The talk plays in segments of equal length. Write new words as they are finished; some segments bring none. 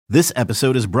This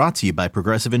episode is brought to you by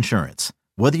Progressive Insurance.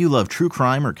 Whether you love true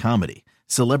crime or comedy,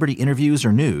 celebrity interviews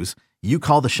or news, you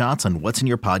call the shots on what's in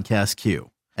your podcast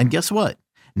queue. And guess what?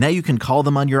 Now you can call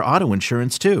them on your auto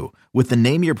insurance too with the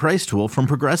Name Your Price tool from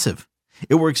Progressive.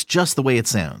 It works just the way it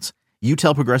sounds. You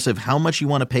tell Progressive how much you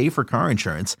want to pay for car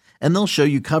insurance, and they'll show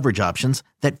you coverage options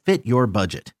that fit your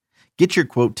budget. Get your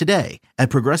quote today at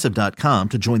Progressive.com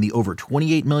to join the over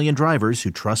 28 million drivers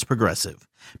who trust Progressive.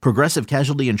 Progressive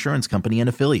Casualty Insurance Company and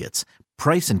Affiliates.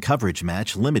 Price and coverage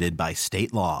match limited by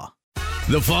state law.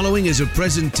 The following is a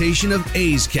presentation of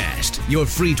A's Cast, your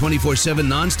free 24/7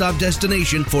 nonstop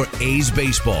destination for A's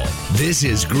baseball. This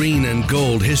is Green and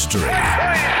Gold history.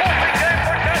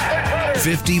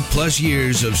 50-plus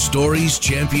years of stories,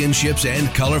 championships, and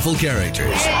colorful characters.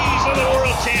 A's are the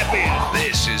world champions.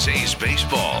 This is A's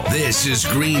baseball. This is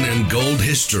Green and Gold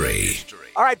history.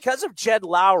 All right, because of Jed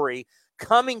Lowrie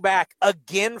coming back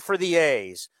again for the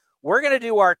A's, we're going to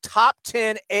do our top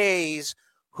 10 A's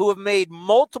who have made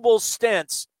multiple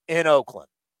stints in Oakland.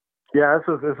 Yeah,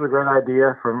 this is a great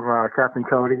idea from Captain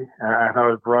Cody. I thought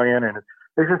it was brilliant, and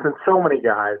there's just been so many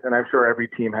guys, and I'm sure every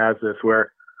team has this,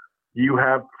 where you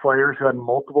have players who had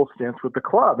multiple stints with the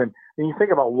club. And you think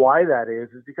about why that is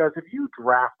because if you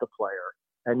draft a player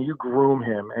and you groom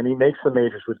him and he makes the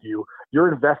majors with you, you're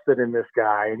invested in this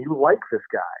guy and you like this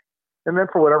guy. And then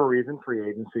for whatever reason, free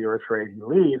agency or a trade, he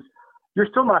leaves, you're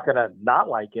still not going to not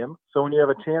like him. So when you have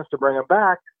a chance to bring him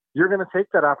back, you're going to take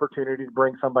that opportunity to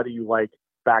bring somebody you like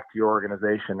back to your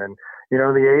organization. And, you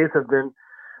know, the A's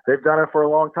they've done it for a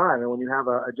long time. And when you have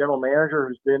a general manager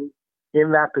who's been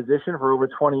in that position for over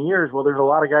 20 years, well, there's a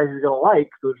lot of guys he's going to like.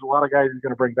 So there's a lot of guys he's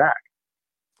going to bring back.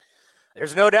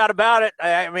 There's no doubt about it.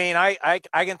 I mean, I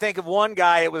can think of one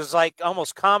guy. It was like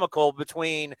almost comical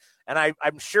between, and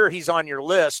I'm sure he's on your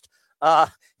list.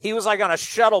 He was like on a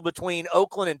shuttle between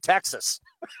Oakland and Texas.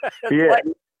 Yeah.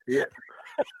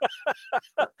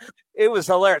 It was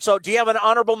hilarious. So do you have an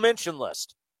honorable mention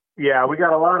list? Yeah, we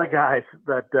got a lot of guys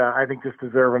that I think just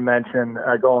deserve a mention.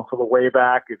 Going for the way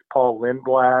back is Paul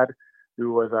Lindblad,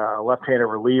 who was a left-handed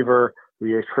reliever who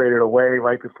he traded away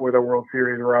right before the World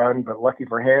Series run, but lucky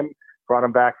for him, brought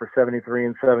him back for 73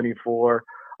 and 74.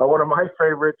 One of my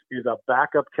favorites is a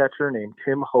backup catcher named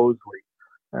Tim Hosley.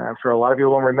 I'm sure a lot of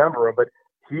people don't remember him, but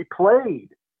he played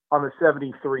on the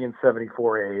 73 and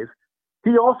 74 A's.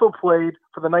 He also played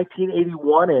for the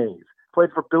 1981 A's,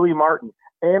 played for Billy Martin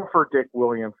and for Dick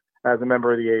Williams as a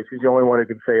member of the A's. He's the only one who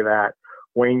can say that.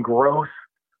 Wayne Gross,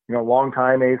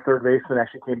 longtime A's third baseman,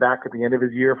 actually came back at the end of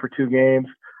his year for 2 games.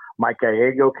 Mike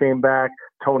Gallego came back.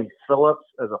 Tony Phillips,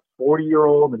 as a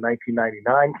 40-year-old in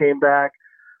 1999, came back.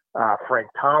 Frank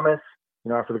Thomas,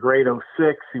 after the great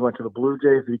 06, he went to the Blue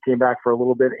Jays. He came back for a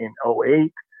little bit in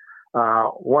 08.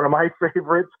 One of my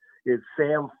favorites is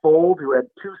Sam Fuld, who had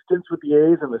 2 stints with the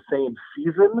A's in the same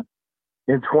season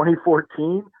in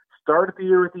 2014. Started the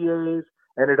year with the A's,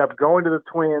 ended up going to the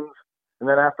Twins, and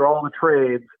then after all the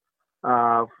trades,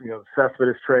 the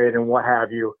Cespedes trade and what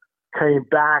have you, came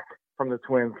back from the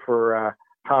Twins for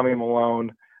Tommy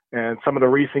Malone. And some of the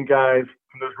recent guys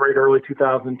from those great early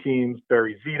 2000 teams,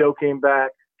 Barry Zito came back,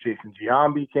 Jason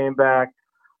Giambi came back,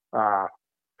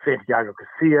 Santiago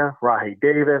Casilla, Rahe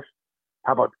Davis.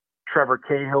 How about Trevor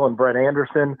Cahill and Brett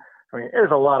Anderson? I mean,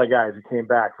 there's a lot of guys who came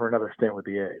back for another stint with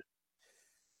the A's.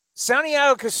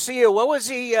 Santiago Casilla, what was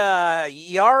he?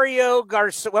 Yario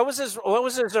Garcia. What was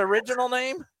his original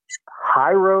name?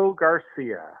 Jairo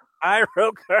Garcia.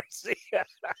 Jairo Garcia.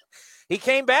 He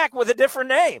came back with a different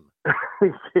name. He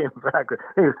came back.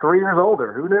 He was 3 years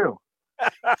older. Who knew?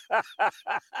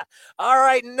 All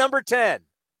right, number 10.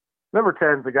 Number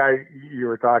 10 is the guy you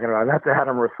were talking about. That's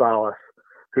Adam Rosales,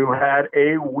 who had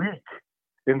a week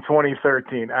in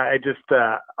 2013.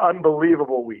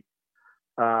 Unbelievable week.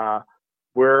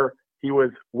 Where he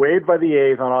was waived by the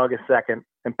A's on August 2nd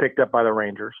and picked up by the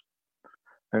Rangers.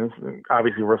 And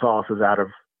obviously Rosales is out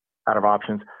of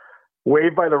options.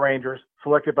 Waived by the Rangers,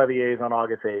 selected by the A's on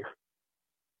August 8th,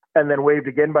 and then waived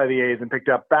again by the A's and picked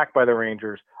up back by the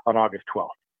Rangers on August 12th.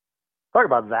 Talk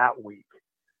about that week.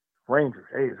 Rangers,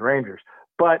 A's, Rangers.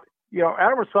 But,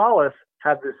 Adam Rosales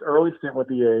had this early stint with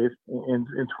the A's in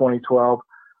 2012,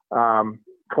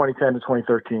 2010 to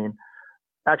 2013.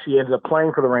 Actually ended up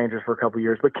playing for the Rangers for a couple of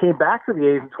years, but came back to the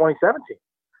A's in 2017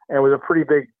 and was a pretty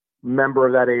big member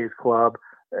of that A's club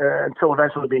until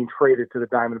eventually being traded to the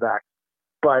Diamondbacks.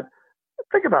 But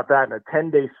think about that in a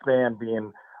 10-day span,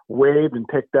 being waived and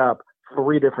picked up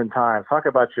 3 different times. Talk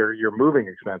about your moving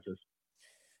expenses.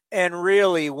 And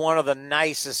really one of the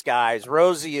nicest guys.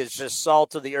 Rosie is just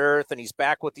salt of the earth, and he's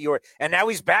back with and now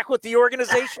he's back with the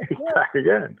organization.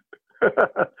 Again.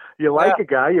 You like a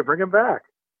guy, you bring him back.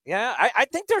 Yeah, I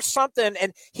think there's something,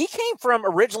 and he came from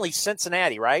originally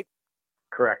Cincinnati, right?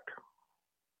 Correct.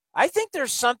 I think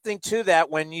there's something to that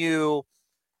when you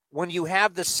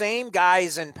have the same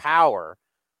guys in power.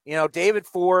 You know, David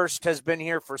Forst has been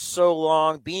here for so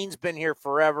long. Beane's been here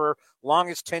forever,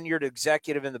 longest tenured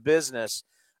executive in the business.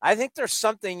 I think there's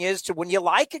something is to when you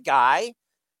like a guy,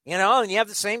 you know, and you have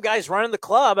the same guys running the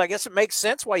club, I guess it makes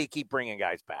sense why you keep bringing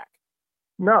guys back.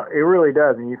 No, it really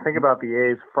does. And you think about the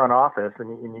A's front office, and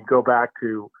you go back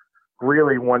to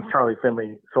really once Charlie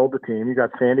Finley sold the team, you got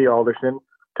Sandy Alderson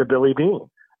to Billy Beane.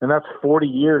 And that's 40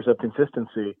 years of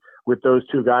consistency with those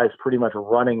two guys pretty much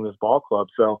running this ball club.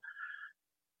 So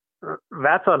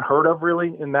that's unheard of,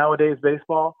 really, in nowadays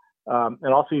baseball.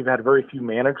 And also, you've had very few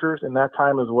managers in that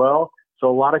time as well.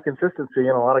 So a lot of consistency and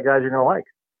a lot of guys you're going to like.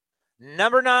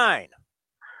 Number 9.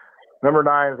 Number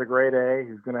 9 is a great A.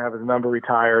 He's going to have his number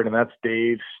retired, and that's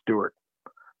Dave Stewart.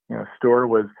 You know, Stewart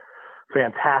was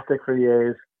fantastic for the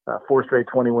A's. 4 straight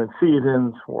 20-win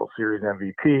seasons, World Series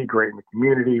MVP, great in the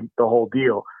community, the whole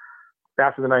deal.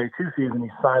 After the 92 season, he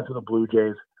signs with the Blue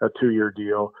Jays, a 2-year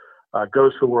deal,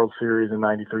 goes to the World Series in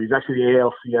 93. He's actually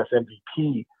the ALCS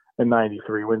MVP in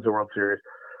 93, wins the World Series.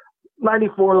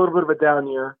 94, a little bit of a down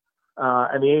year,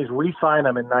 and the A's re-sign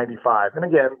him in 95. And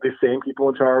again, the same people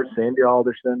in charge, Sandy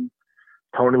Alderson,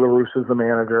 Tony La Russa is the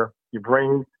manager. You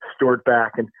bring Stewart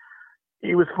back, and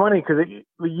it was funny because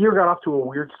the year got off to a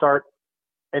weird start.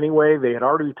 Anyway, they had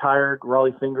already retired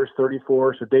Raleigh Fingers,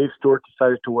 34, so Dave Stewart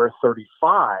decided to wear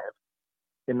 35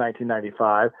 in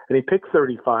 1995, and he picked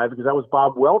 35 because that was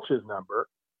Bob Welch's number,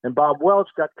 and Bob Welch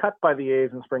got cut by the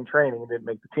A's in spring training and didn't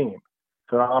make the team.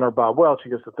 So to honor Bob Welch, he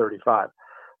goes to 35.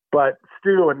 But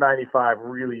Stu in 95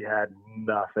 really had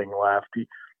nothing left. He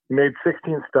made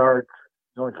 16 starts,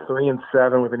 only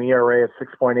 3-7 with an ERA of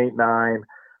 6.89.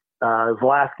 His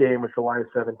last game was July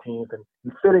 17th,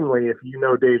 and fittingly, if you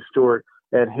know Dave Stewart,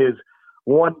 and his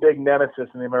one big nemesis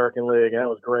in the American League, and that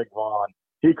was Greg Vaughn.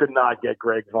 He could not get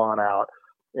Greg Vaughn out.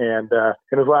 And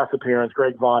in his last appearance,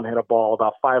 Greg Vaughn hit a ball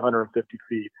about 550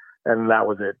 feet, and that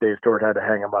was it. Dave Stewart had to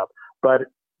hang him up. But,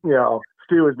 you know,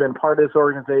 Stu has been part of this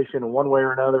organization in one way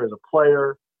or another as a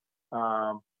player,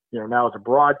 you know, now as a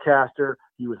broadcaster.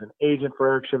 He was an agent for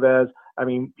Eric Chavez. I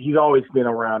mean, he's always been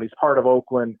around. He's part of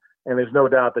Oakland, and there's no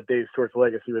doubt that Dave Stewart's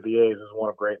legacy with the A's is one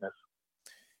of greatness.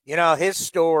 You know, his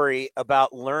story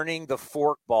about learning the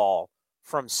forkball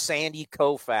from Sandy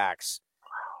Koufax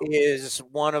is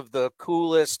one of the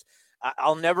coolest.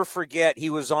 I'll never forget. He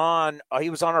was on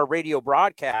our radio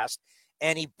broadcast,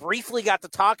 and he briefly got to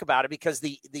talk about it because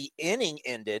the inning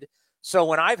ended. So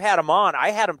when I've had him on, I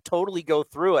had him totally go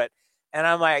through it, and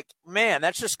I'm like, man,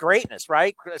 that's just greatness,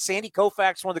 right? Sandy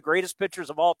Koufax, one of the greatest pitchers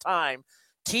of all time,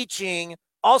 teaching.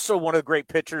 Also one of the great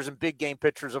pitchers and big game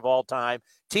pitchers of all time,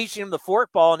 teaching him the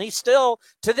forkball, and he still,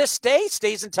 to this day,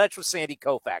 stays in touch with Sandy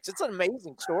Koufax. It's an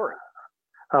amazing story.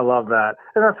 I love that.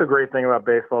 And that's the great thing about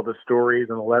baseball, the stories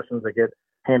and the lessons that get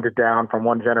handed down from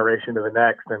one generation to the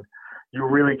next. And you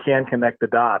really can connect the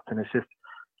dots. And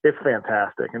it's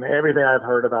fantastic. And everything I've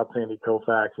heard about Sandy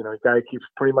Koufax, you know, a guy keeps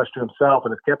pretty much to himself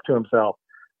and has kept to himself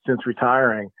since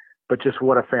retiring. But just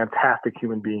what a fantastic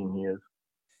human being he is.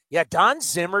 Yeah, Don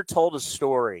Zimmer told a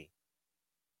story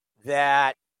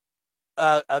that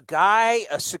a guy,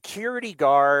 a security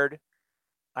guard,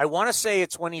 I want to say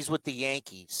it's when he's with the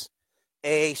Yankees,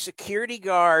 a security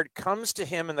guard comes to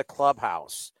him in the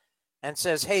clubhouse and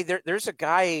says, hey, there's a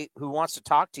guy who wants to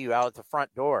talk to you out at the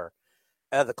front door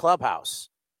of the clubhouse.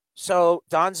 So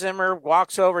Don Zimmer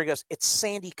walks over, he goes, it's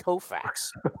Sandy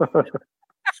Koufax.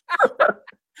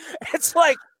 It's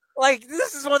like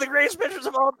this is one of the greatest pitchers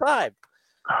of all time.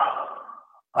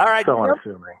 All right. So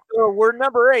unassuming. So we're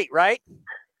number 8, right?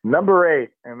 Number 8,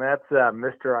 and that's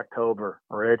Mr. October,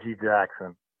 Reggie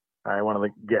Jackson. One of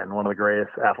the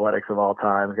greatest athletics of all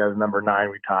time. He got his number 9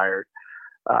 retired.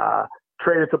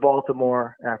 Traded to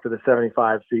Baltimore after the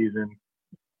 75 season.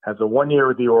 Has a 1 year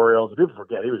with the Orioles. People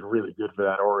forget he was really good for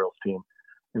that Orioles team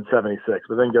in 76,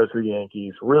 but then goes to the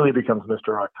Yankees, really becomes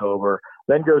Mr. October,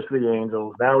 then goes to the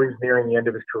Angels. Now he's nearing the end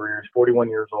of his career. He's 41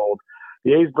 years old.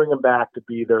 The A's bring him back to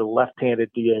be their left-handed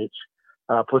DH,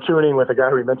 platooning with a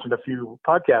guy we mentioned a few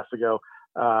podcasts ago,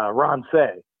 Ron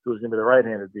Cey, who was going to be the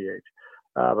right-handed DH.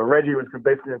 But Reggie was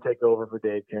basically going to take over for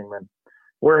Dave Kingman.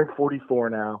 Wearing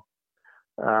 44 now.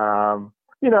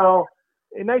 You know,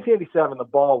 in 1987, the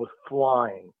ball was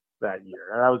flying that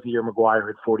year. And that was the year McGwire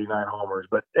hit 49 homers.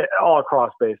 But all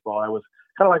across baseball, it was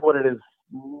kind of like what it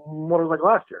was like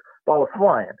last year. Ball was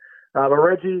flying. But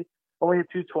Reggie only hit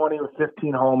 220 with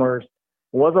 15 homers.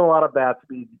 Wasn't a lot of bat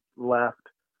speed left.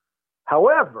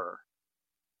 However,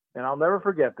 and I'll never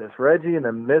forget this, Reggie, in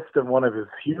the midst of one of his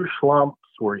huge slumps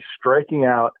where he's striking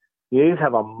out. The A's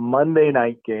have a Monday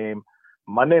night game,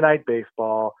 Monday Night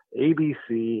Baseball,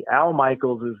 ABC. Al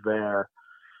Michaels is there.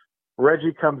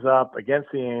 Reggie comes up against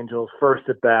the Angels, first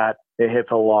at bat. It hits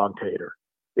a long tater.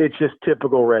 It's just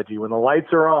typical Reggie. When the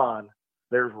lights are on,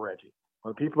 there's Reggie.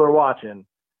 When people are watching,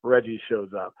 Reggie shows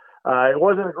up. It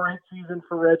wasn't a great season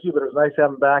for Reggie, but it was nice to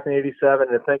have him back in '87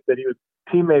 and to think that he was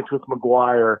teammates with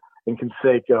McGuire and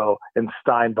Canseco and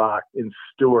Steinbach and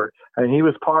Stewart. I mean, he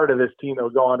was part of this team that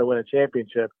would go on to win a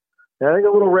championship. And I think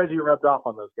a little Reggie rubbed off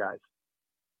on those guys.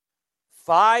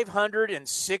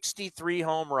 563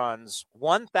 home runs,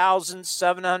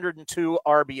 1,702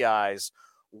 RBIs,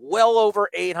 well over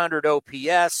 800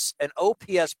 OPS, an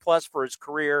OPS plus for his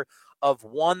career of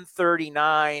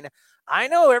 139. I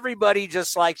know everybody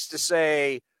just likes to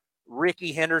say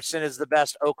Ricky Henderson is the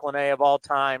best Oakland A of all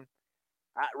time.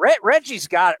 Reggie's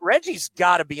got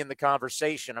to be in the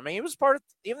conversation. I mean, he was part of,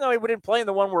 even though he didn't play in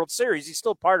the One World Series, he's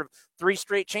still part of 3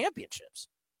 straight championships.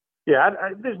 Yeah,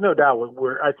 there's no doubt.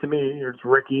 To me, it's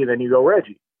Ricky, then you go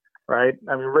Reggie, right?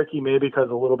 I mean, Ricky maybe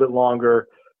because a little bit longer,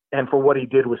 and for what he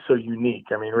did was so unique.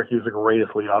 I mean, Ricky was the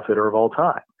greatest leadoff hitter of all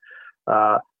time.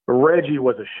 Reggie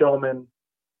was a showman.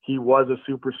 He was a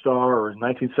superstar, or in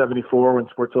 1974 when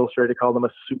Sports Illustrated called him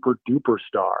a super duper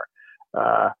star.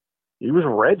 He was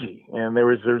Reggie, and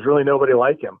there's really nobody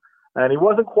like him. And he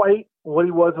wasn't quite what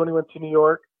he was when he went to New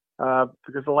York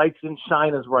because the lights didn't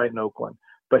shine as bright in Oakland.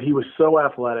 But he was so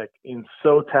athletic and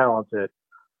so talented,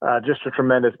 just a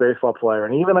tremendous baseball player.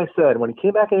 And even I said, when he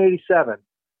came back in '87,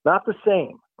 not the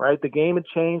same, right? The game had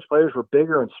changed. Players were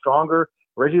bigger and stronger.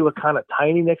 Reggie looked kind of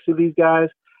tiny next to these guys.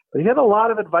 But he had a lot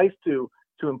of advice to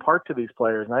impart to these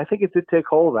players. And I think it did take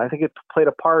hold. I think it played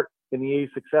a part in the A's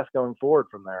success going forward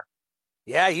from there.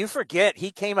 Yeah, you forget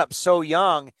he came up so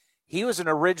young. He was an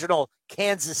original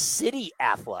Kansas City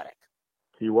Athletic.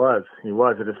 He was.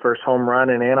 At his first home run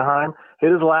in Anaheim.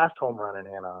 Hit his last home run in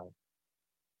Anaheim.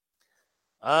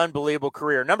 Unbelievable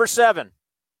career. Number 7.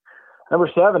 Number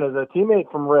 7 is a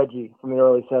teammate from Reggie from the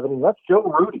early 70s. That's Joe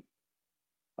Rudi.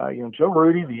 Joe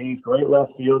Rudi, the A's great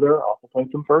left fielder, also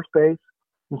played some first base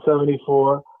in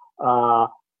 '74. Was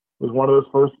one of those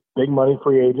first big money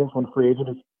free agents when free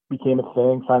agents became a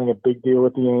thing, signing a big deal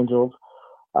with the Angels.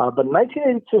 But in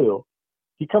 1982,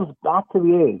 he comes back to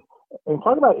the A's. And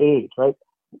talking about age, right?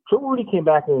 Joe Rudi came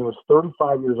back when he was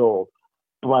 35 years old,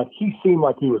 but he seemed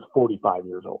like he was 45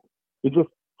 years old. It just,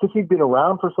 since he'd been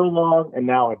around for so long and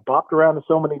now had bopped around to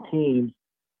so many teams,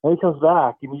 and he comes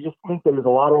back, and you just think that he's a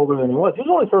lot older than he was. He was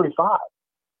only 35.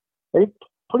 They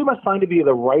pretty much signed to be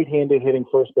the right-handed hitting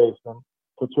first baseman,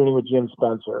 platooning with Jim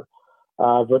Spencer.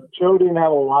 But Joe didn't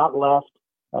have a lot left.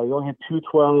 He only had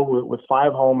 212 with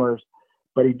 5 homers,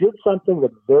 but he did something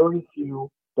that very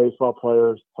few baseball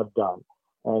players have done.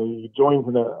 And he joins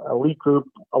an elite group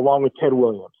along with Ted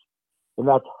Williams. And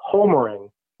that's homering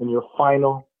in your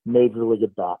final major league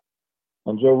at bat.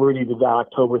 And Joe Rudi did that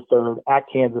October 3rd at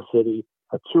Kansas City,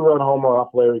 a 2-run homer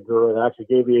off Larry Gura that actually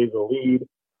gave the A's a lead.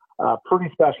 Pretty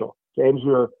special. James,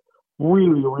 your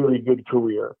really, really good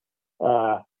career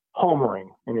homering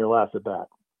in your last at bat.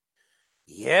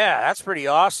 Yeah, that's pretty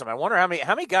awesome. I wonder how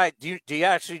many guys, do you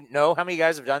actually know how many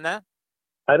guys have done that?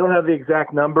 I don't have the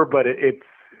exact number, but it's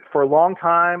for a long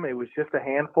time, it was just a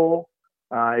handful.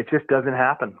 It just doesn't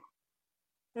happen.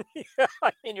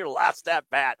 In your last at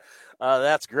bat.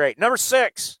 That's great. Number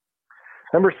 6.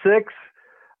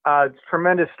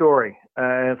 Tremendous story.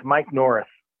 It's Mike Norris.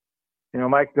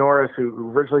 Mike Norris,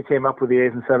 who originally came up with the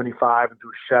A's in '75 and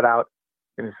threw a shutout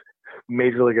in his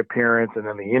major league appearance, and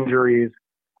then the injuries,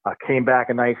 came back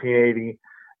in 1980.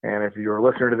 And if you're a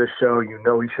listener to this show, you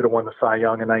know he should have won the Cy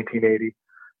Young in 1980.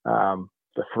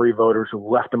 The 3 voters who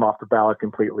left him off the ballot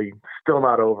completely, still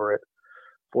not over it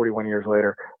 41 years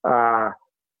later.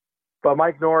 But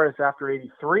Mike Norris, after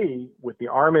 '83, with the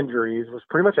arm injuries, was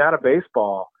pretty much out of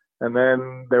baseball. And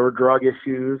then there were drug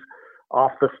issues,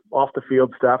 off the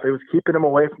field stuff. It was keeping him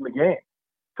away from the game.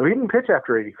 So he didn't pitch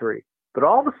after '83. But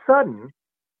all of a sudden,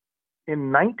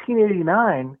 in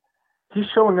 1989, he's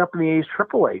showing up in the A's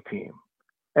AAA team.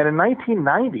 And in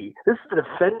 1990, this is the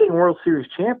defending World Series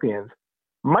champions.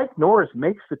 Mike Norris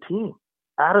makes the team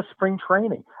out of spring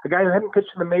training. A guy who hadn't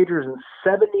pitched in the majors in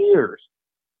 7 years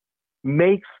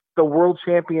makes the world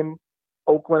champion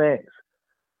Oakland A's.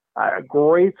 A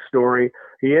great story.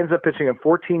 He ends up pitching in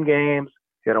 14 games.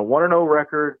 He had a 1-0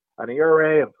 record, an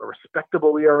ERA, a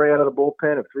respectable ERA out of the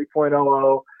bullpen of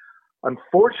 3.00.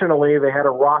 Unfortunately, they had a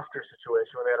roster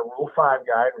situation where they had a Rule 5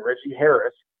 guy, Reggie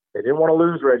Harris. They didn't want to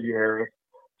lose Reggie Harris,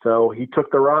 so he took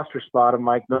the roster spot of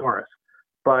Mike Norris.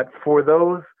 But for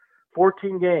those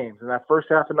 14 games in that first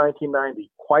half of 1990,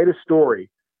 quite a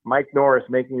story Mike Norris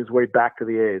making his way back to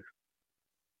the A's.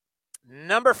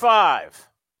 Number 5.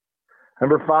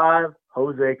 Number 5,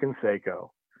 Jose Canseco.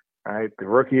 All right, the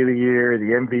Rookie of the Year,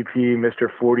 the MVP, Mr.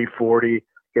 40-40,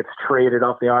 gets traded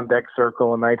off the on-deck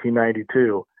circle in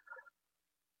 1992.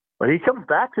 But he comes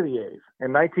back to the A's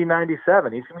in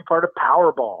 1997. He's going to be part of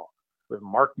Powerball with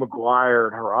Mark McGwire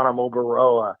and Geronimo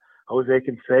Baroa, Jose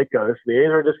Canseco. The A's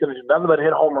are just going to do nothing but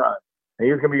hit home runs. And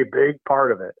he's going to be a big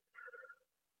part of it.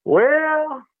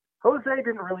 Well, Jose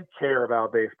didn't really care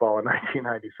about baseball in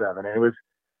 1997. And it was,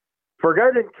 for a guy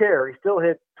who didn't care, he still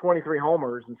hit 23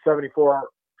 homers and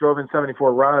drove in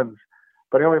 74 runs.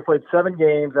 But he only played 7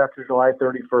 games after July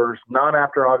 31st, none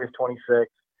after August 26th.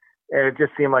 And it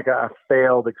just seemed like a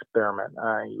failed experiment.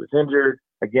 He was injured.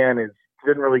 Again, he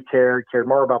didn't really care. He cared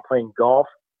more about playing golf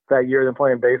that year than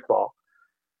playing baseball.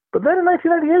 But then in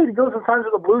 1998, he goes and signs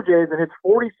with the Blue Jays and hits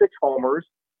 46 homers,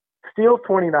 steals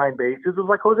 29 bases. It was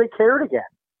like Jose cared again.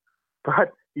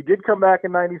 But he did come back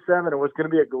in 97. It was going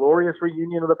to be a glorious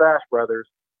reunion of the Bash brothers.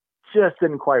 Just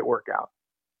didn't quite work out.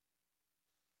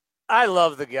 I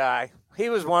love the guy.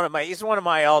 He's one of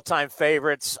my all-time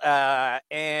favorites.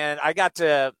 And I got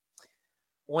to,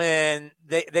 when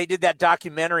they did that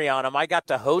documentary on him, I got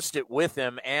to host it with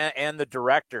him and the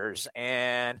directors.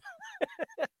 And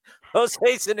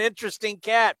Jose's an interesting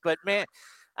cat, but man,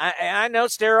 I know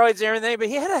steroids and everything, but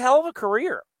he had a hell of a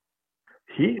career.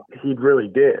 He really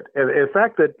did. And the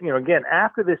fact that, again,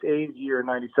 after this A's year in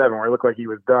 97, where it looked like he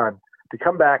was done, to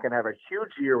come back and have a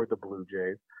huge year with the Blue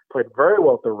Jays, played very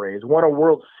well with the Rays, won a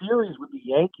World Series with the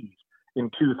Yankees in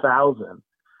 2000.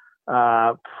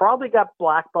 Probably got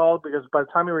blackballed because by the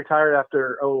time he retired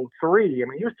after 2003,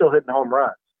 he was still hitting home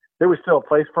runs. There was still a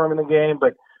place for him in the game,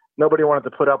 but nobody wanted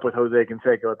to put up with Jose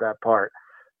Canseco at that part.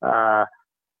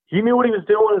 He knew what he was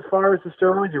doing as far as the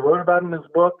steroids. He wrote about it in his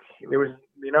book. There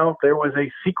was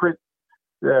a secret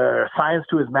science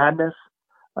to his madness,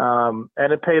 and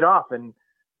it paid off. And,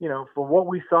 for what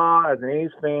we saw as an A's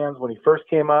fans when he first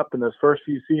came up in those first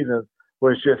few seasons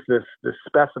was just this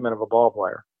specimen of a ball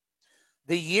player.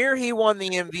 The year he won the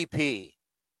MVP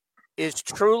is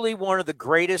truly one of the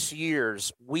greatest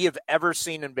years we have ever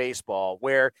seen in baseball,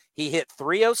 where he hit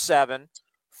 307,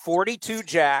 42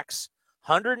 jacks,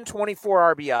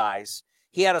 124 RBIs.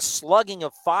 He had a slugging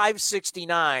of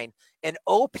 569, an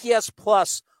OPS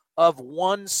plus of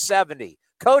 170.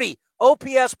 Cody,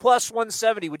 OPS plus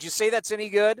 170. Would you say that's any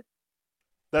good?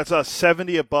 That's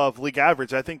 70 above league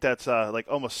average. I think that's like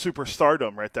almost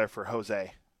superstardom right there for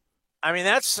Jose. I mean,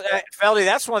 Feldy,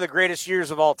 that's one of the greatest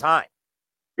years of all time.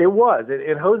 It was.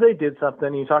 And Jose did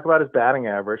something. You talk about his batting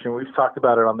average, and we've talked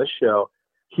about it on this show.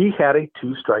 He had a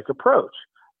 2-strike approach.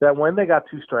 That when they got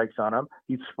 2 strikes on him,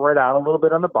 he'd spread out a little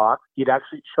bit on the box. He'd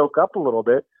actually choke up a little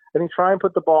bit, and he'd try and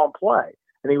put the ball in play.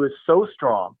 And he was so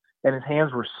strong, and his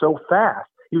hands were so fast.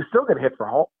 He was still going to hit for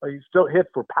home. He still hit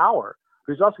for power,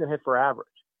 but he was also going to hit for average.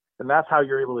 And that's how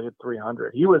you're able to hit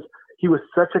 300. He was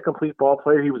such a complete ball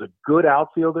player. He was a good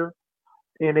outfielder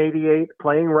in 88,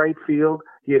 playing right field.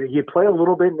 He'd play a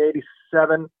little bit in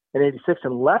 87 and 86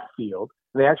 in left field.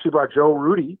 And they actually brought Joe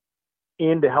Rudi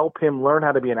in to help him learn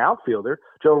how to be an outfielder.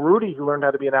 Joe Rudi, who learned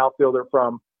how to be an outfielder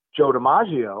from Joe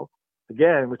DiMaggio.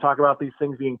 Again, we talk about these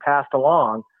things being passed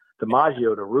along,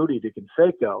 DiMaggio to Rudi to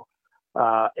Canseco.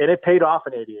 And it paid off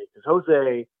in 88 because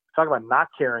Jose, talk about not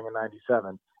caring in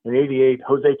 97. In 88,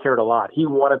 Jose cared a lot. He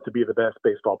wanted to be the best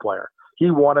baseball player. He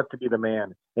wanted to be the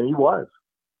man, and he was.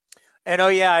 And,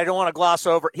 I don't want to gloss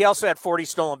over. He also had 40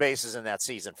 stolen bases in that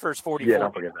season. First 44,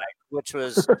 don't forget that. Which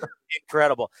was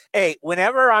incredible. Hey,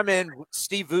 whenever I'm in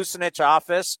Steve Vucinich's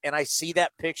office and I see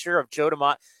that picture of Joe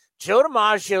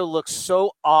DiMaggio looks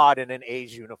so odd in an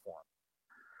A's uniform.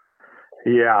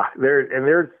 Yeah,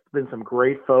 there's been some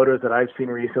great photos that I've seen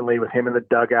recently with him in the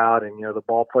dugout and, the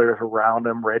ball players around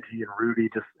him, Reggie and Rudi,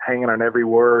 just hanging on every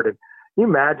word. And can you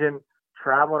imagine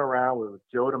traveling around with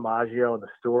Joe DiMaggio and the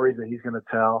stories that he's going to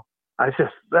tell?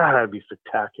 That'd be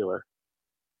spectacular.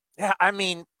 Yeah, I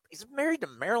mean, he's married to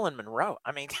Marilyn Monroe.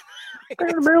 I mean,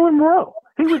 Marilyn Monroe.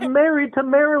 He was married to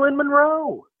Marilyn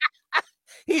Monroe.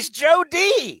 He's Joe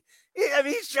D. I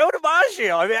mean, he's Joe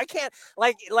DiMaggio. I mean, I can't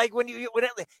it's like, when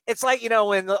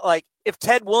if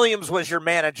Ted Williams was your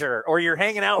manager or you're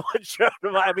hanging out with Joe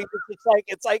DiMaggio. I mean,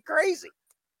 it's like crazy.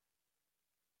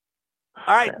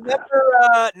 All right,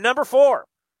 number 4.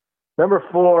 Number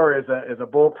 4 is a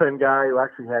bullpen guy who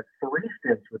actually had 3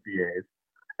 stints with the A's,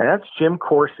 and that's Jim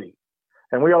Corsi.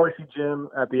 And we always see Jim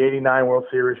at the 89 World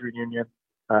Series reunion.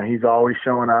 He's always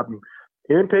showing up. And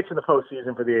he didn't pitch in the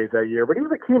postseason for the A's that year, but he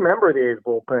was a key member of the A's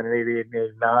bullpen in 88 and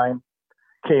 89.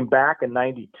 Came back in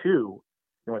 92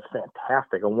 and was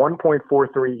fantastic. A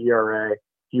 1.43 ERA,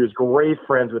 He was great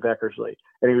friends with Eckersley,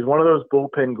 and he was one of those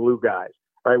bullpen glue guys.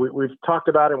 Right? We've talked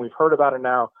about it, and we've heard about it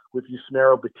now with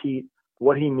Yusmeiro Petit,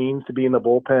 what he means to be in the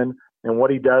bullpen and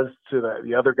what he does to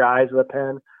the other guys in the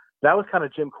pen. That was kind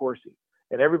of Jim Corsi,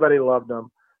 and everybody loved him.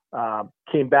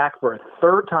 Came back for a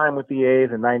third time with the A's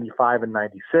in 95 and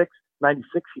 96.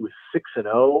 96, he was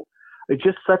 6-0. He's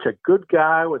just such a good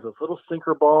guy with his little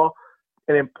sinker ball,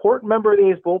 an important member of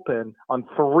the A's bullpen on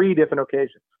 3 different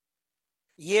occasions.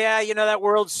 Yeah, that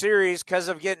World Series, because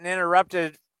of getting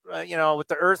interrupted, with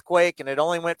the earthquake, and it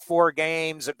only went 4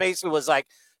 games. It basically was like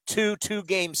 2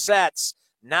 2-game sets.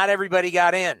 Not everybody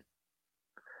got in.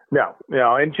 No,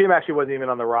 and Jim actually wasn't even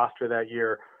on the roster that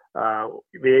year. The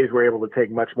A's were able to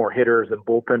take much more hitters and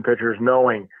bullpen pitchers,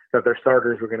 knowing that their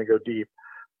starters were going to go deep.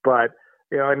 But,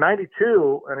 in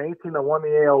 92, an 18 that won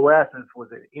the AL West was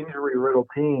an injury-riddled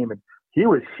team, and he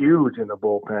was huge in the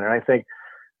bullpen. And I think,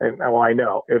 I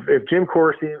know, if Jim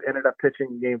Corsi ended up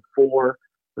pitching Game 4,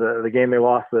 the game they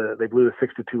lost, they blew the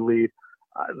 6-2 lead,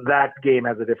 that game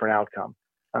has a different outcome.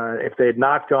 If they had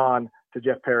not gone to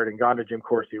Jeff Parrott and gone to Jim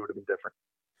Corsi, it would have been different.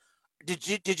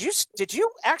 Did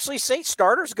you actually say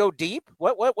starters go deep?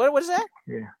 What was that?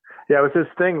 Yeah, it was this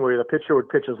thing where the pitcher would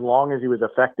pitch as long as he was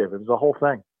effective. It was the whole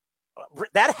thing.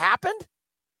 That happened?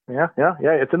 Yeah.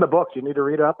 It's in the books. You need to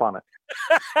read up on it.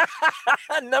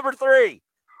 Number 3.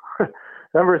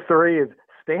 Number 3 is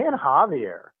Stan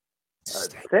Javier.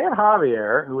 Stan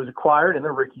Javier, who was acquired in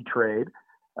the Rickey trade,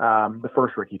 the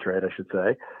first Rickey trade, I should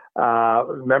say.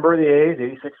 Member of the A's,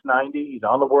 86-90. He's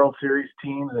on the World Series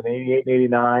teams in 88 and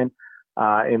 89.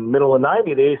 In middle of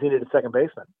 90, the A's needed a second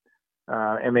baseman.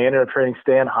 And they ended up trading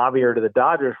Stan Javier to the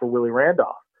Dodgers for Willie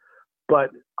Randolph.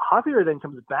 But Javier then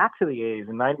comes back to the A's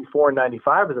in 94 and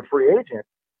 95 as a free agent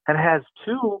and has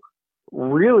 2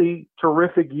 really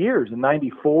terrific years. In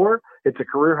 94, it's a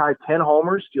career-high 10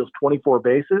 homers, steals 24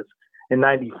 bases. In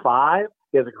 95,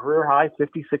 he has a career-high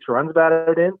 56 runs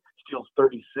batted in, steals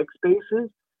 36 bases.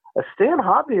 Stan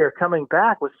Javier coming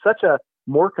back was such a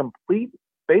more complete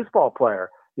baseball player.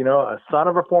 A son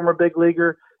of a former big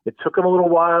leaguer. It took him a little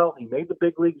while. He made the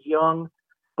big leagues young.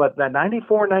 But that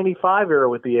 94-95 era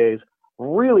with the A's,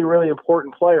 really, really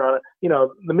important player. On it.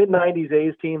 The mid-90s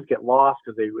A's teams get lost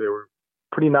because they were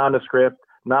pretty nondescript,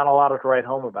 not a lot to write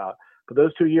home about. But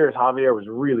those 2 years, Javier was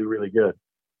really, really good.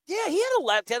 Yeah, he had a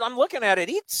left hand. I'm looking at it.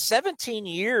 He had 17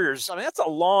 years. I mean, that's a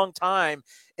long time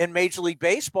in Major League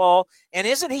Baseball. And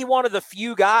isn't he one of the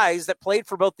few guys that played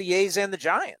for both the A's and the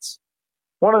Giants?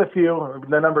 One of the few.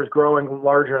 The number's growing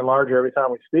larger and larger every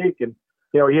time we speak. And,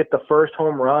 he hit the first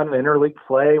home run in interleague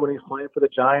play when he was playing for the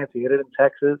Giants. He hit it in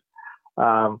Texas.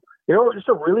 Just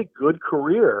a really good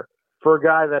career for a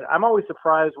guy that I'm always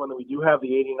surprised when we do have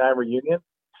the 89 reunion.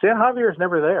 Stan Javier is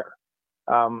never there.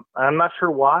 I'm not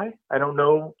sure why. I don't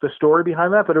know the story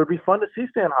behind that, but it would be fun to see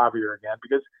Stan Javier again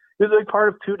because he's a big part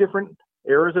of 2 different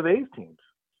eras of A's teams.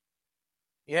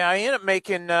 Yeah, he ended up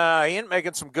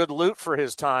making some good loot for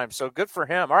his time, so good for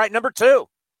him. All right, number 2.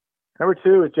 Number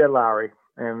 2 is Jed Lowrie,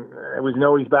 and we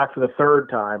know he's back for the 3rd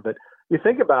time. But you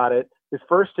think about it, his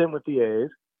first stint with the A's,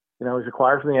 he's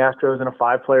acquired from the Astros in a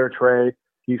 5-player trade.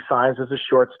 He signs as a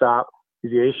shortstop.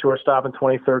 He's the A's shortstop in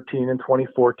 2013 and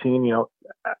 2014.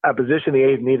 A position the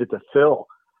A's needed to fill,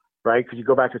 right? Because you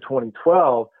go back to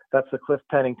 2012, that's the Cliff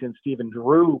Pennington, Stephen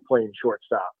Drew playing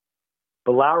shortstop.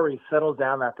 But Lowrie settles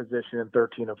down that position in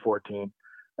 13 and 14.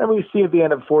 And we see at the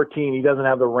end of 14, he doesn't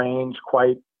have the range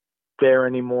quite there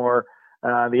anymore.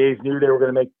 The A's knew they were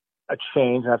going to make a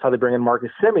change, and that's how they bring in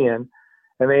Marcus Semien.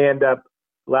 And they end up,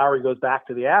 Lowrie goes back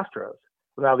to the Astros.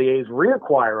 So now the A's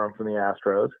reacquire him from the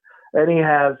Astros, and he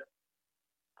has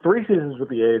 3 seasons with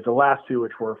the A's, the last 2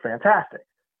 which were fantastic,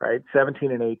 right?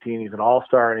 17 and 18. He's an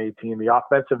all-star in 18. The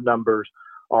offensive numbers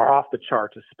are off the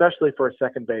charts, especially for a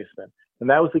second baseman. And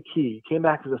that was the key. He came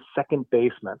back as a second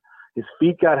baseman. His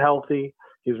feet got healthy.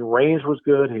 His range was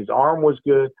good. His arm was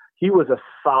good. He was a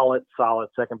solid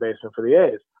second baseman for the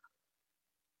A's.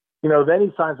 Then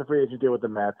he signs a free agent deal with the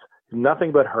Mets. He's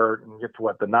nothing but hurt and gets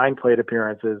the 9 plate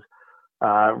appearances.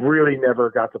 Really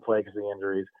never got to play because of the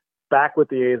injuries. Back with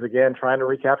the A's again, trying to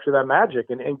recapture that magic,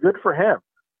 and good for him.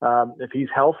 If he's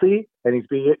healthy and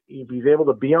if he's able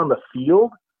to be on the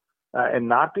field and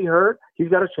not be hurt, he's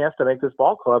got a chance to make this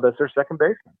ball club as their second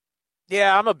baseman.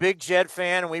 Yeah, I'm a big Jed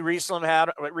fan, and we recently had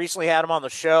him on the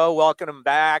show, welcomed him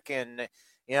back, and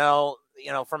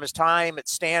from his time at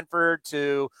Stanford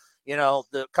to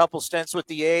the couple stints with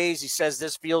the A's, he says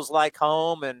this feels like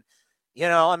home, and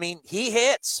he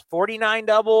hits 49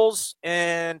 doubles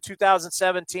in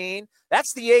 2017.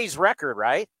 That's the A's record,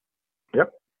 right?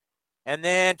 Yep. And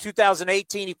then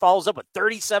 2018, he follows up with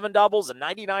 37 doubles and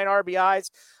 99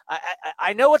 RBIs.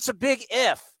 I know it's a big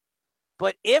if,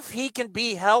 but if he can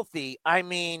be healthy, I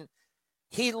mean,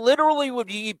 he literally would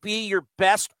be your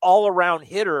best all-around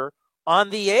hitter on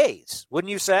the A's, wouldn't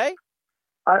you say?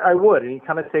 I would, and he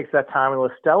kind of takes that time in La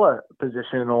Stella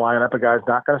position in the lineup. A guy's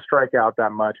not going to strike out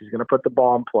that much. He's going to put the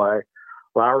ball in play.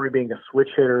 Lowry being a switch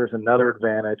hitter is another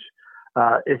advantage.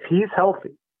 If he's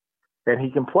healthy and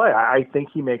he can play, I think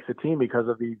he makes a team because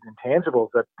of these intangibles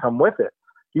that come with it.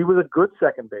 He was a good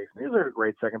second baseman. He was a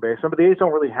great second baseman, but the A's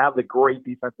don't really have the great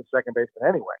defensive second baseman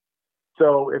anyway.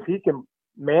 So if he can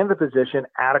man the position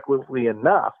adequately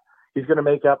enough, he's going to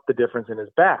make up the difference in his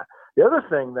bat. The other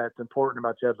thing that's important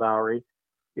about Jed Lowry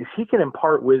is he can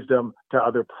impart wisdom to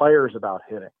other players about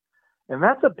hitting. And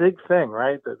that's a big thing,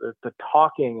 right? The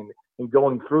talking and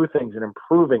going through things and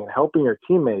improving and helping your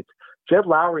teammates. Jed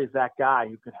Lowry is that guy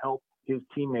who can help his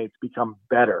teammates become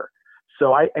better.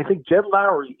 So I think Jed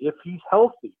Lowry, if he's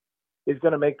healthy, is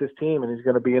going to make this team and he's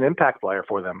going to be an impact player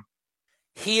for them.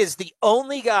 He is the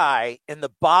only guy in the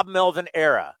Bob Melvin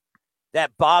era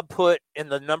that Bob put in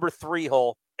the number 3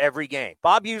 hole every game.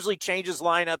 Bob usually changes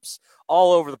lineups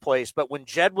all over the place, but when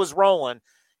Jed was rolling,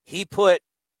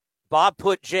 Bob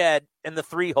put Jed in the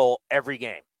 3 hole every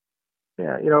game.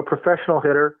 Yeah, a professional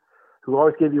hitter who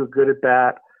always gave you a good at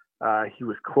bat. He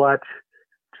was clutch.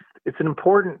 It's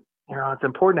important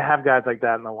to have guys like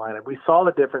that in the lineup. We saw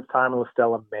the difference Tommy La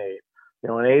Stella made.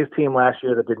 An A's team last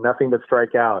year that did nothing but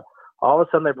strike out. All of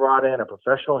a sudden they brought in a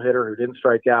professional hitter who didn't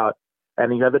strike out,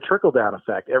 and you had the trickle-down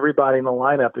effect. Everybody in the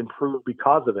lineup improved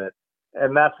because of it.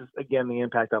 And that's, again, the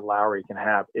impact that Lowry can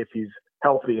have if he's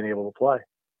healthy and able to play.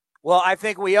 Well, I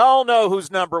think we all know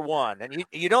who's number 1. And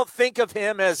you don't think of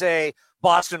him as a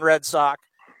Boston Red Sox.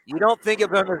 You don't think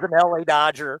of him as an LA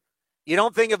Dodger. You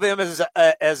don't think of him as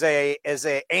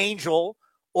a Angel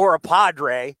or a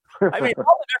Padre. I mean,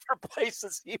 all the different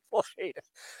places he played.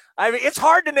 I mean, it's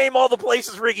hard to name all the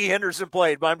places Ricky Henderson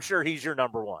played, but I'm sure he's your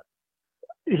number 1.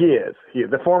 He is.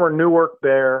 The former Newark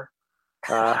Bear,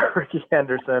 Ricky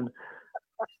Henderson.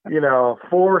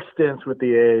 4 stints with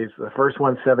the A's. The first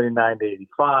one 79 to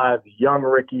 85. The young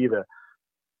Ricky,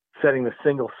 setting the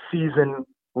single season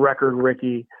record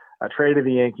Ricky. Traded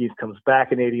the Yankees, comes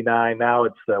back in 89. Now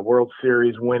it's the World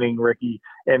Series winning Ricky,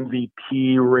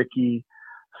 MVP Ricky,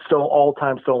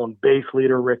 all-time stolen base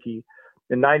leader Ricky.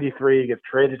 In 93, he gets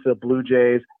traded to the Blue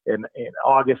Jays in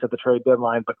August at the trade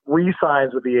deadline, but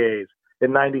re-signs with the A's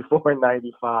in 94 and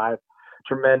 95.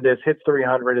 Tremendous. Hits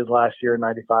 300 his last year in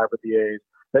 95 with the A's.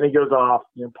 Then he goes off,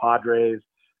 Padres,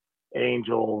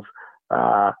 Angels,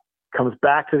 comes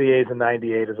back to the A's in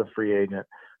 98 as a free agent.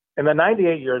 And the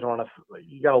 98 years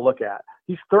you got to look at.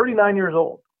 He's 39 years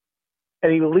old,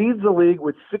 and he leads the league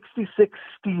with 66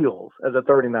 steals as a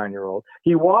 39-year-old.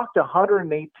 He walked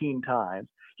 118 times.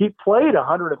 He played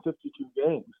 152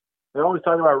 games. They're always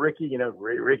talking about Ricky,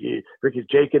 Ricky's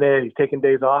jaking it. He's taking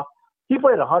days off. He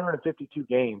played 152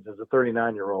 games as a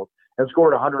 39-year-old and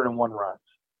scored 101 runs.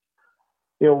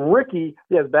 Ricky,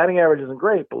 his batting average isn't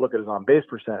great, but look at his on-base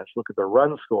percentage. Look at the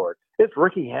runs scored. It's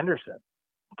Ricky Henderson.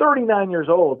 39 years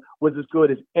old, was as good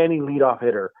as any leadoff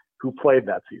hitter who played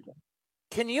that season.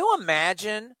 Can you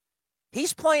imagine?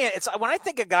 He's playing. When I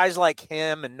think of guys like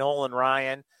him and Nolan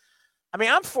Ryan, I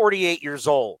mean, I'm 48 years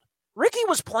old. Ricky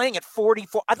was playing at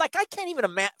 44. I can't even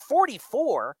imagine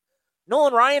 44.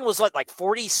 Nolan Ryan was like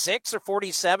 46 or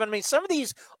 47. I mean, some of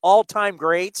these all-time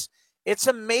greats, it's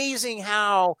amazing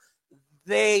how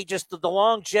they just the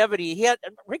longevity.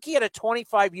 Ricky had a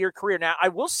 25-year career. Now, I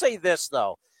will say this,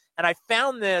 though, and I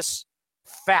found this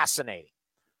fascinating.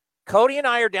 Cody and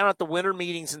I are down at the winter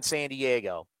meetings in San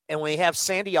Diego, and we have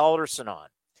Sandy Alderson on.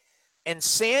 And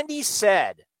Sandy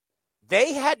said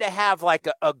they had to have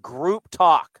a group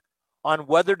talk on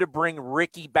whether to bring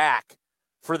Ricky back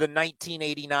for the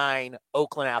 1989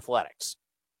 Oakland Athletics.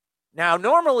 Now,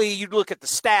 normally you'd look at the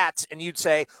stats and you'd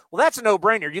say, well, that's a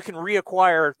no-brainer. You can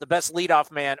reacquire the best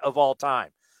leadoff man of all time.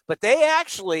 But they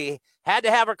actually had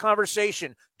to have a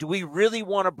conversation. Do we really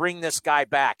want to bring this guy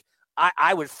back?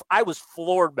 I was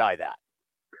floored by that.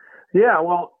 Yeah,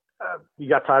 well, you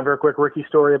got time for a quick Ricky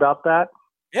story about that?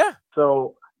 Yeah.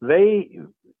 So they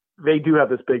do have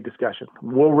this big discussion.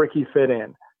 Will Ricky fit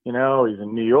in? He's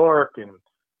in New York, and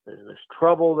there's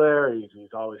trouble there. He's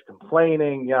always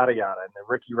complaining, yada, yada, and the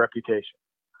Ricky reputation.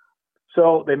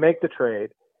 So they make the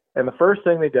trade, and the first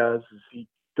thing they does is he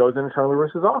goes into Tony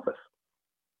Lewis's office.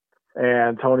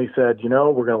 And Tony said, we're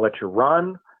going to let you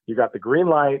run. You got the green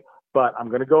light, but I'm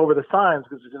going to go over the signs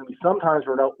because there's going to be some times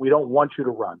where we don't want you to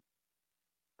run,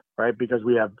 right? Because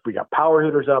we got power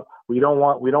hitters up. We don't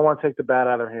want to take the bat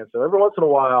out of their hands. So every once in a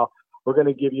while, we're going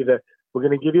to give you the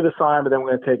sign, but then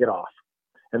we're going to take it off.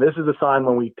 And this is the sign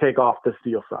when we take off the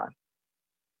steel sign.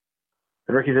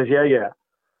 And Ricky says, yeah.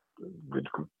 It's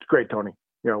great, Tony.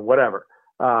 Whatever.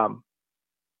 So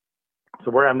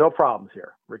we're going to have no problems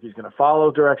here. Ricky's going to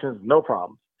follow directions, no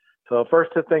problems. So the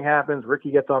first thing happens,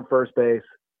 Ricky gets on first base.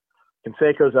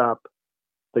 Canseco's up.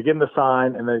 They give him the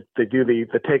sign, and they do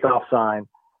the takeoff sign.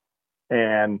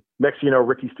 And next thing you know,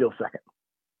 Ricky steals second.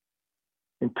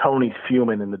 And Tony's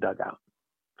fuming in the dugout.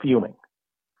 Fuming.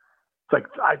 It's like,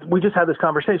 we just had this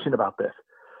conversation about this.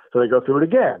 So they go through it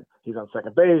again. He's on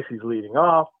second base. He's leading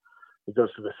off. He goes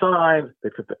through the signs. They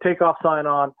put the takeoff sign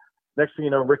on. Next thing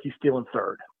you know, Ricky's stealing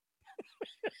third.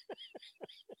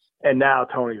 And now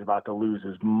Tony's about to lose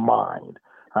his mind,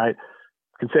 right?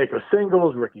 Canseco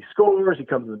singles, Ricky scores, he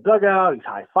comes in the dugout, he's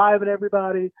high-fiving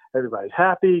everybody, everybody's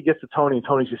happy, he gets to Tony, and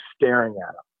Tony's just staring at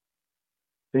him.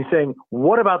 And he's saying,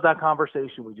 what about that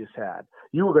conversation we just had?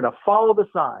 You were going to follow the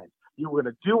signs. You were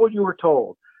going to do what you were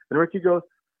told. And Ricky goes,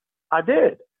 I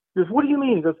did. He goes, what do you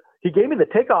mean? He goes, he gave me the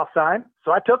takeoff sign,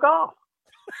 so I took off.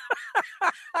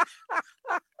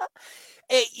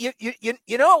 Hey,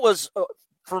 you know what was,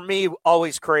 for me,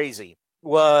 always crazy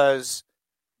was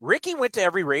Ricky went to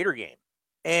every Raider game.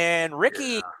 And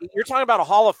Ricky, you're talking about a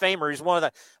Hall of Famer. He's one of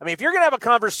the – I mean, if you're going to have a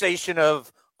conversation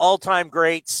of all-time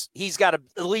greats, he's got to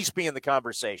at least be in the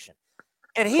conversation.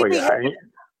 And he'd be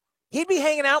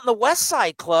hanging out in the West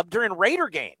Side Club during Raider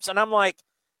games. And I'm like,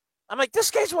 this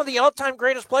guy's one of the all-time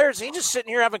greatest players. And he's just sitting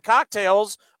here having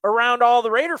cocktails around all the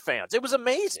Raider fans. It was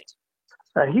amazing.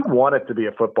 He wanted to be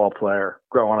a football player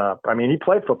growing up. I mean, he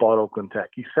played football at Oakland Tech.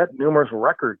 He set numerous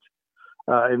records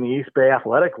in the East Bay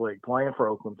Athletic League playing for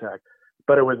Oakland Tech.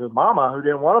 But it was his mama who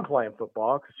didn't want to play in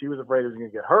football because she was afraid he was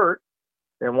going to get hurt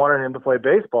and wanted him to play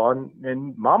baseball.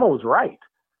 And mama was right.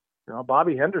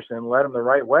 Bobby Henderson led him the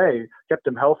right way, kept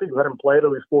him healthy, let him play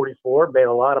till he was 44, made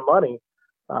a lot of money.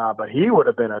 But he would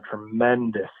have been a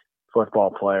tremendous football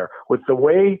player. With the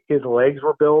way his legs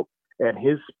were built and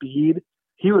his speed,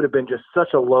 he would have been just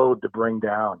such a load to bring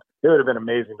down. It would have been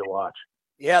amazing to watch.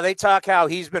 Yeah, they talk how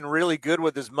he's been really good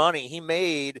with his money. He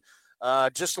made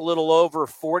just a little over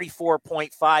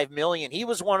 $44.5 million. He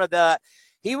was one of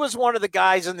the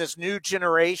guys in this new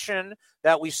generation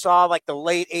that we saw like the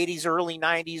late 80s, early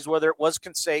 90s, whether it was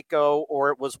Canseco or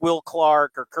it was Will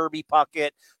Clark or Kirby Puckett,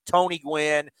 Tony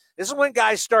Gwynn. This is when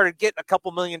guys started getting a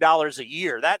couple $1 million a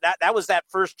year. That was that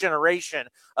first generation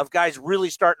of guys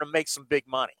really starting to make some big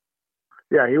money.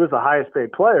 Yeah, he was the highest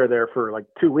paid player there for like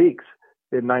 2 weeks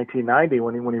in 1990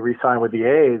 when he re-signed with the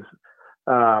A's.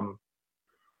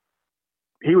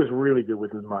 He was really good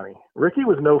with his money. Ricky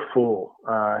was no fool.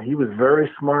 He was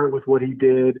very smart with what he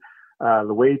did,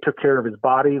 the way he took care of his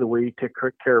body, the way he took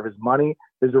care of his money.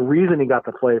 There's a reason he got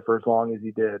to play for as long as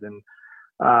he did. And,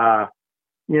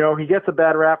 he gets a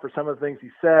bad rap for some of the things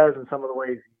he says and some of the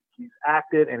ways he's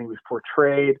acted and he was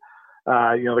portrayed.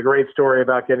 The great story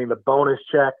about getting the bonus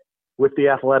check with the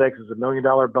Athletics is $1 million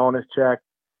bonus check.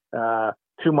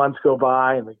 2 months go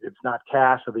by and it's not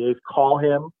cash, so the A's call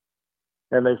him.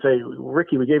 And they say,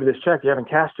 Ricky, we gave you this check. You haven't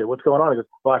cashed it. What's going on? He goes,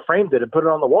 well, I framed it and put it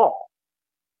on the wall.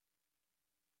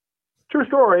 True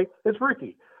story. It's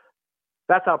Ricky.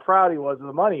 That's how proud he was of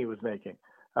the money he was making.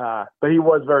 But he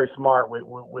was very smart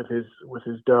with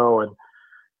his dough. And,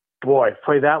 boy,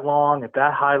 play that long at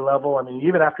that high level. I mean,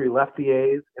 even after he left the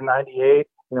A's in 98,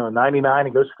 in 99,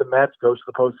 he goes to the Mets, goes to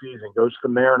the postseason, goes to the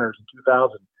Mariners in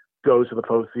 2000, goes to the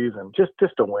postseason. Just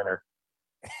a winner.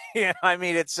 Yeah, I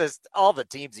mean, it's just all the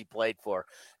teams he played for.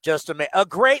 Just a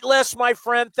great list, my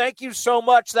friend. Thank you so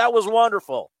much. That was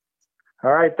wonderful.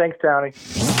 All right. Thanks, Tony.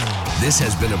 This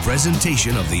has been a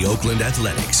presentation of the Oakland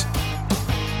Athletics.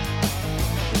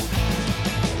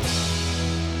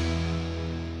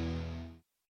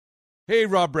 Hey,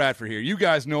 Rob Bradford here. You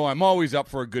guys know I'm always up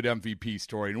for a good MVP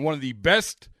story, and one of the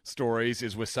best stories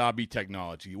is Wasabi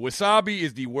Technology. Wasabi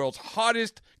is the world's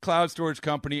hottest cloud storage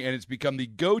company, and it's become the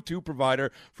go-to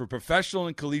provider for professional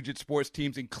and collegiate sports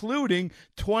teams, including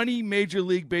 20 Major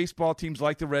League Baseball teams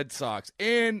like the Red Sox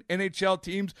and NHL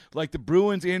teams like the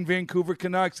Bruins and Vancouver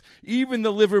Canucks. Even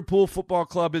the Liverpool Football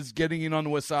Club is getting in on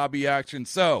the Wasabi action.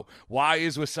 So, why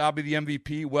is Wasabi the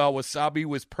MVP? Well, Wasabi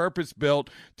was purpose-built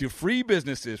to free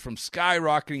businesses from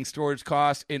skyrocketing storage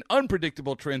costs and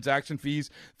unpredictable transaction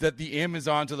fees that the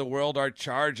Amazons of the the world are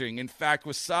charging. In fact,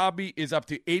 Wasabi is up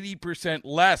to 80%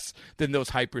 less than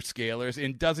those hyperscalers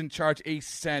and doesn't charge a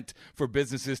cent for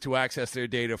businesses to access their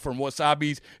data. From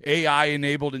Wasabi's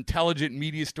AI-enabled intelligent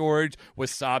media storage,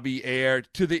 Wasabi Air,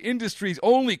 to the industry's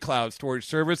only cloud storage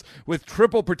service with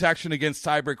triple protection against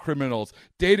cyber criminals,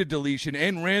 data deletion,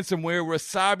 and ransomware,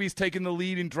 Wasabi's taken the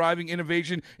lead in driving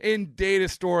innovation in data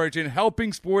storage and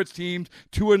helping sports teams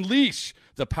to unleash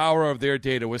the power of their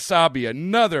data. Wasabi,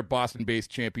 another Boston-based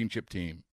championship team.